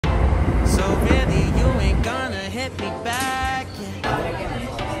hit me back.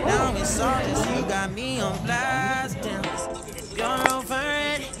 Yeah. Now it's all just you got me on blast. Damn. If you're over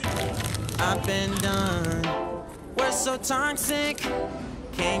it, I've been done. We're so toxic,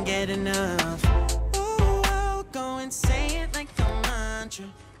 can't get enough. Ooh, I'll go and say it like a mantra.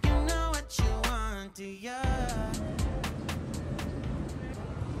 You know what you want, do ya?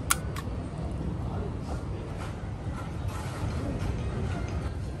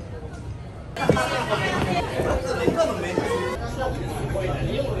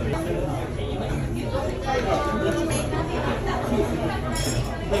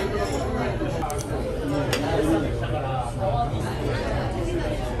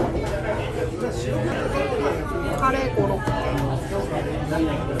 카레 고로케.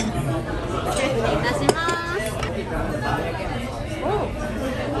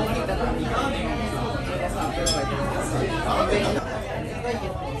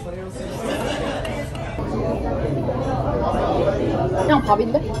 그냥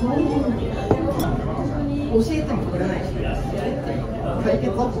밥인데?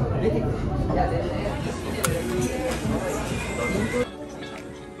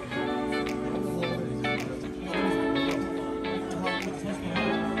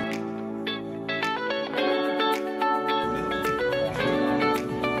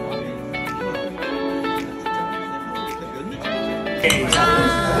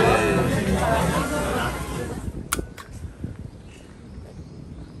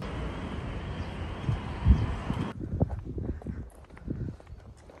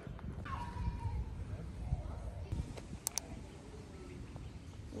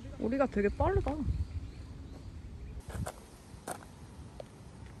 우리가 되게 빠르다.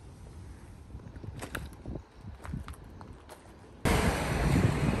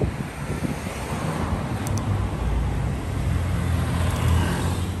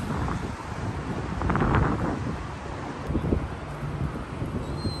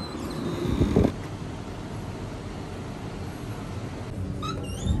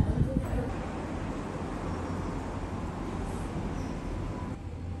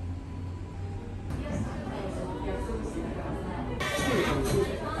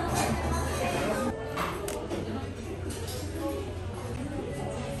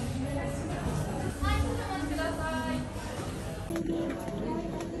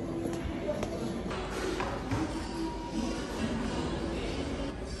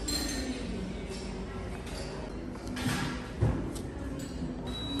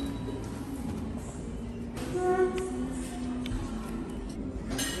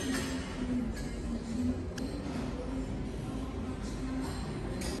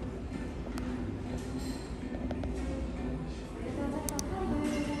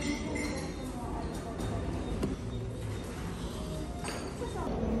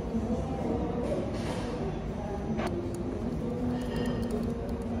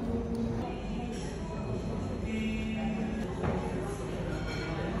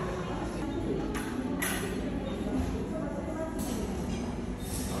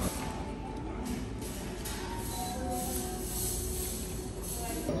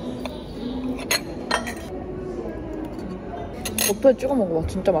 버터에 찍어 먹어봐.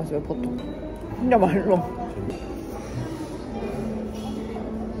 진짜 맛있어요, 버터. 진짜 맛있어.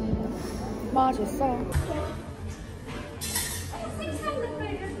 맛있어.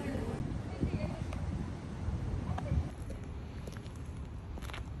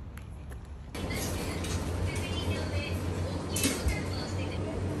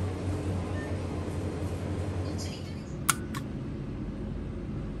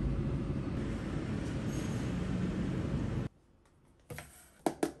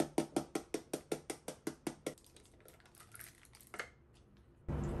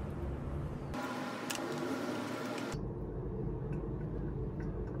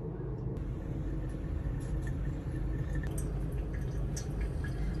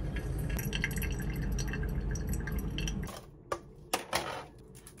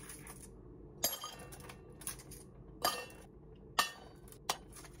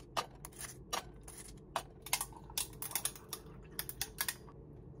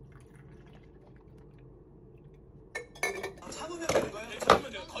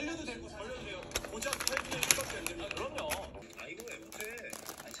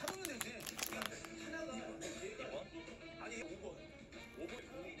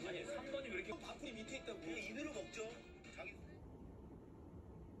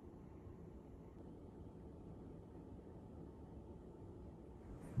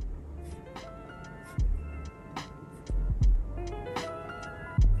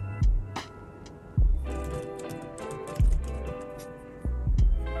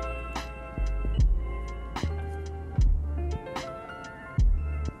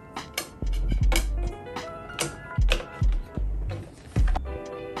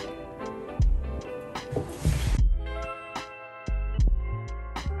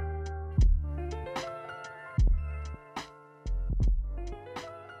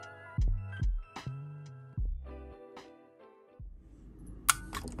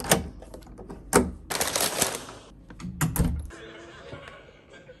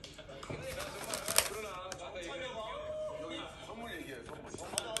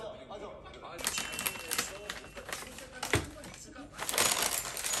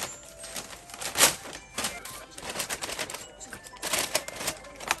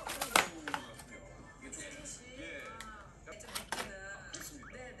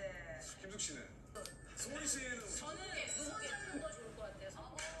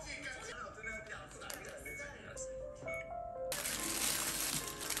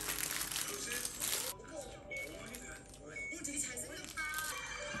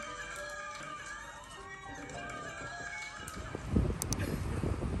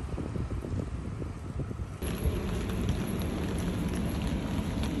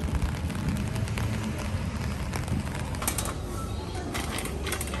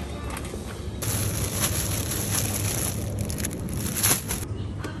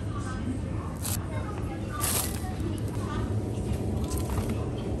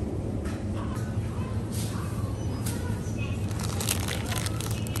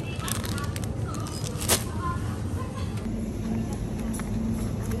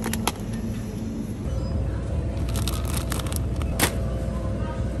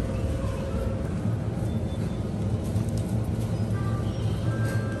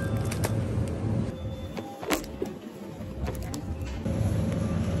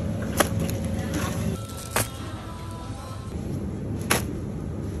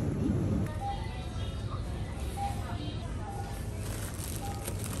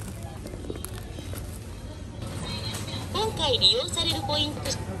 回利用されるポイント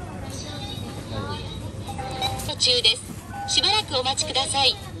途中です。しばらくお待ちくださ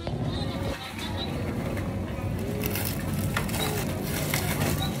い。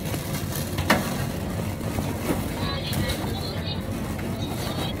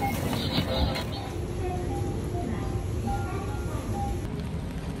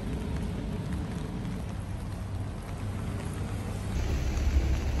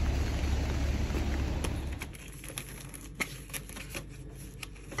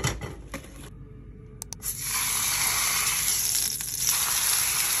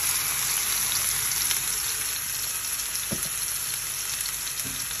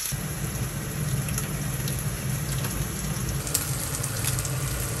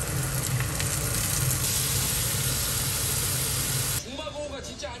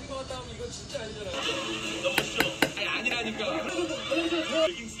진짜 아닌 것 같다 하면 이건 진짜 아니잖아요. 넘으시죠? 아니 아니라니까.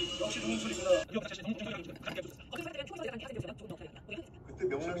 레깅스 역시 좋은 소리구나. 그때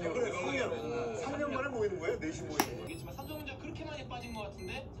명랑력으로 3년 만에 모이는 거예요? 4시 모이는 거예요? 알겠지만 삼성전자 그렇게 많이 빠진 것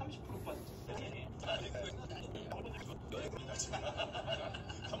같은데 30% 빠졌죠.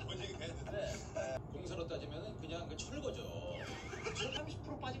 공사로 따지면 그냥 그 철거죠.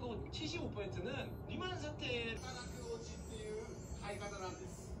 30% 빠진 거 75%는 리만 사태에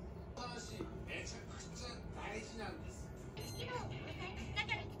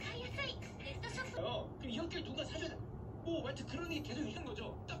그럼 이렇게 누가 사줘야 돼. 뭐 하여튼 그런 게 계속 있는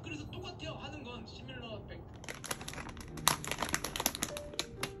거죠. 딱 그래서 똑같아요. 하는 건 시밀러 백.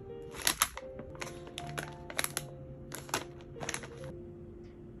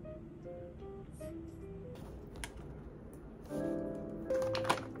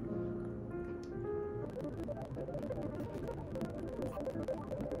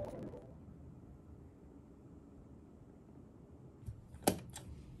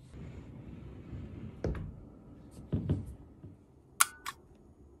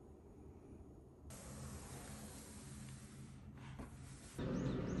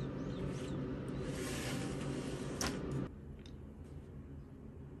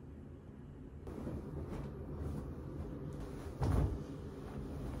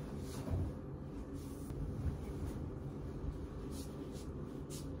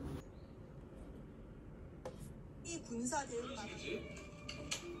 군사 대응만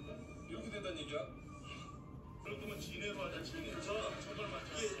이렇게 된다는 얘기야? 그럴 거면 진해로 하자. 진해. 저걸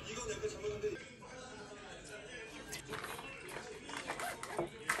맞자. 이거 내가 잘못했는데.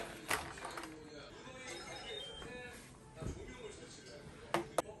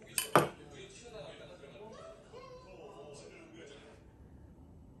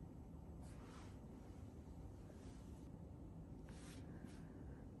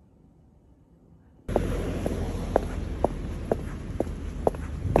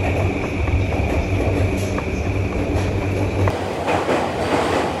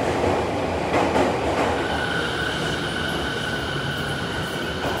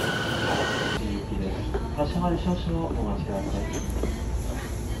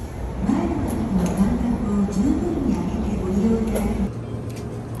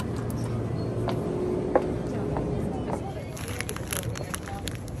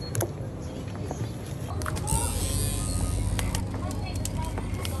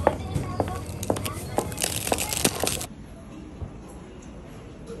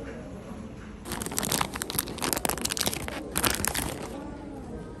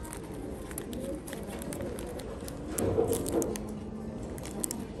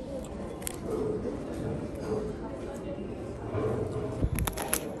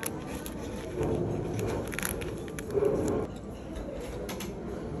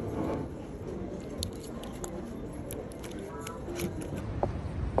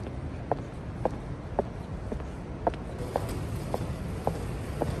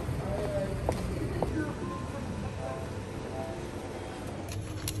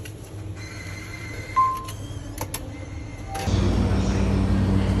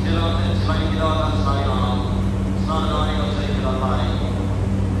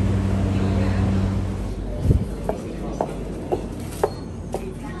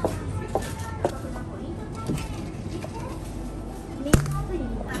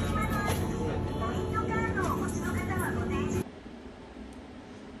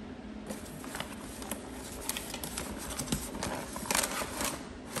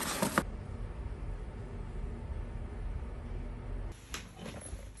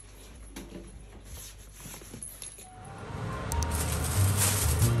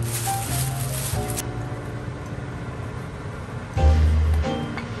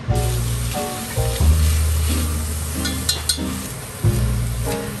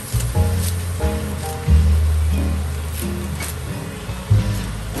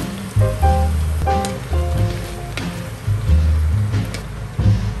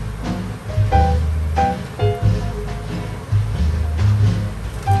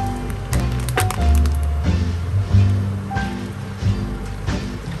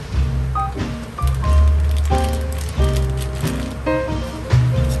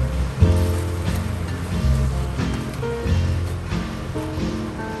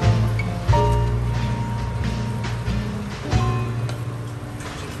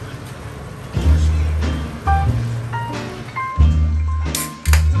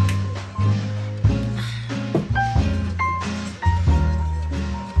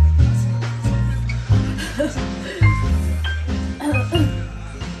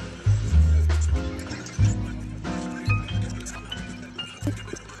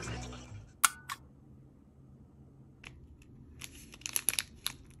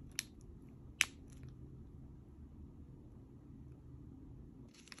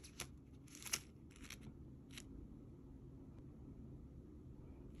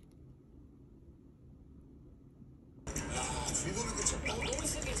 주인공이 그쵸? 너무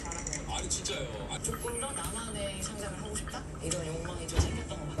쓰기 잘하고 아니 진짜요. 조금 더 나만의 상상을 하고 싶다? 이런 욕망이 좀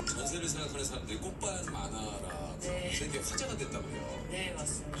생겼던 것 같아요. 전세를 생각하는 사람들이 꽃밭 만화라 생겨 화제가 됐다고요. 네,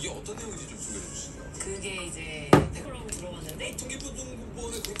 맞습니다. 이게 어떤 내용인지 좀 소개해 주시죠. 그게 이제 댓글로 들어왔는데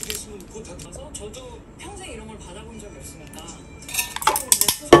통계부등본에 그렇게 돼 있으면 그거 다 그래서 저도 평생 이런 걸 받아본 적이 없으니까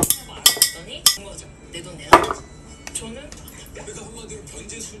수강하고 알아봤더니 준 거죠. 내 돈 내라. 저는 그러니까 한마디로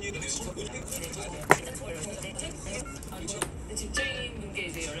변제순위를 직장인 분께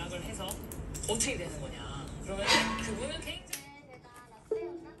이제 연락을 해서 어떻게 되는 거냐. 그러면 그분은 굉장히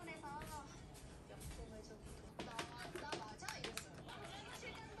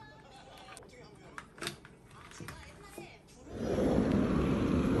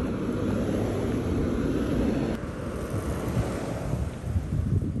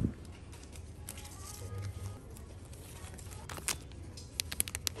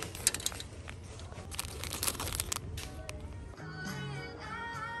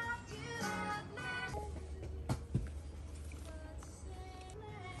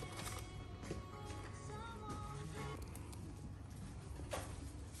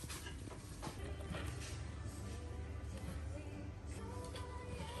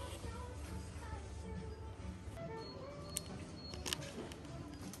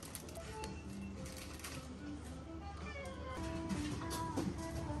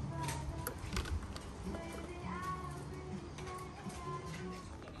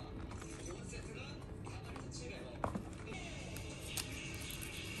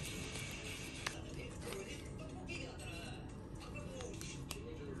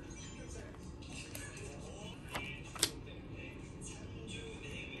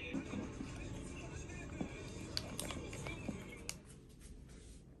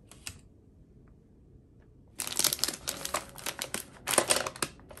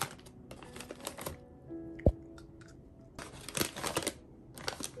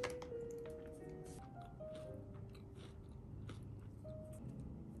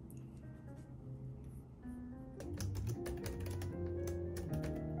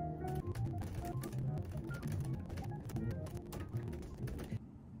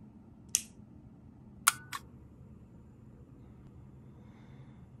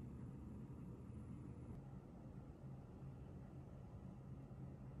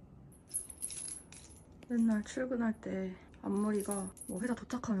맨날 출근할 때 앞머리가 뭐 회사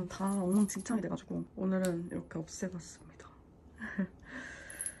도착하면 다 엉망진창이 돼가지고 오늘은 이렇게 없애봤습니다.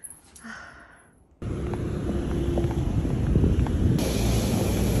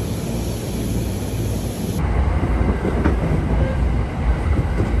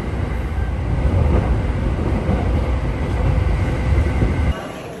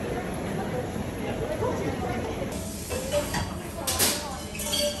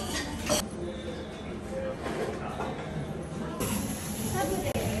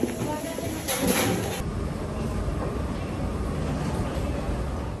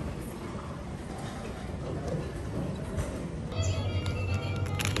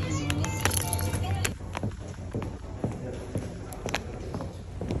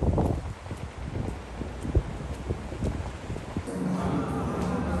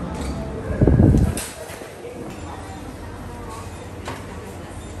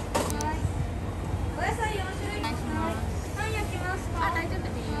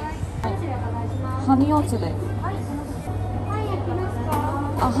 한이어즈네.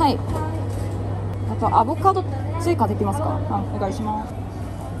 아, 하이. あとアボカド追加できますか？あ、お願いします。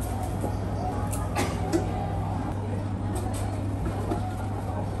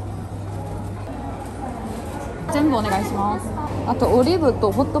全部お願いします。あとオリーブ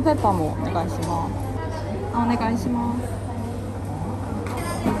とホットペッパーもお願いします。あ、お願いします。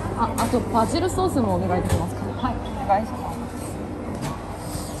あとバジルソースもお願いできますか？はい、お願いします。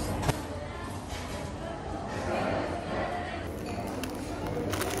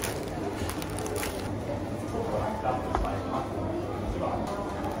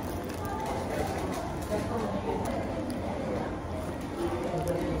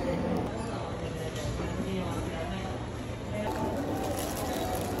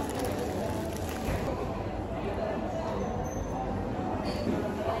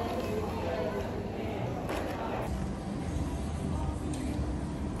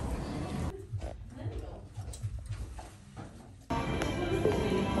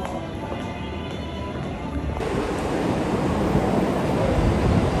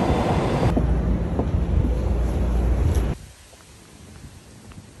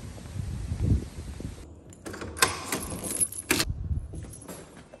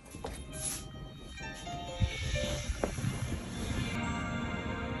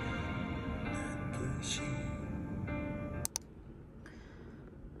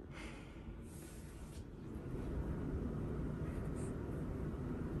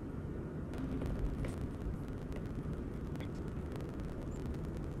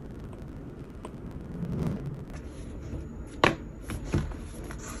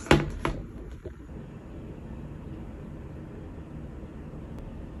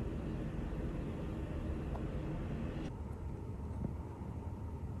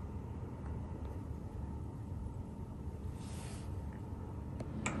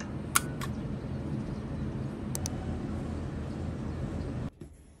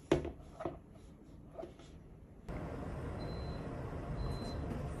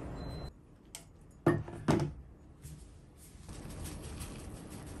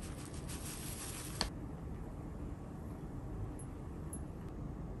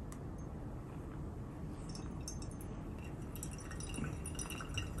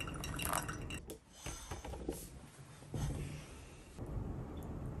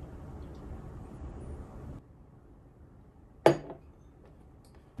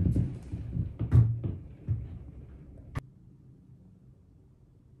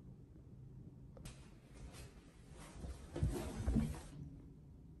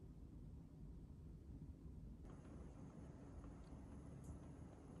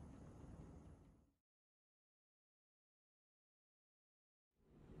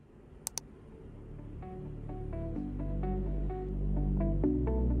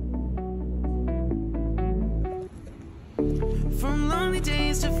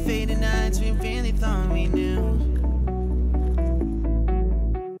complicated nights we really thought we knew.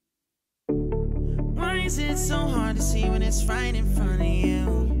 Why is it so hard to see when it's right in front of you?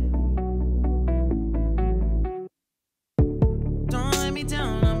 Don't let me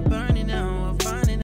down.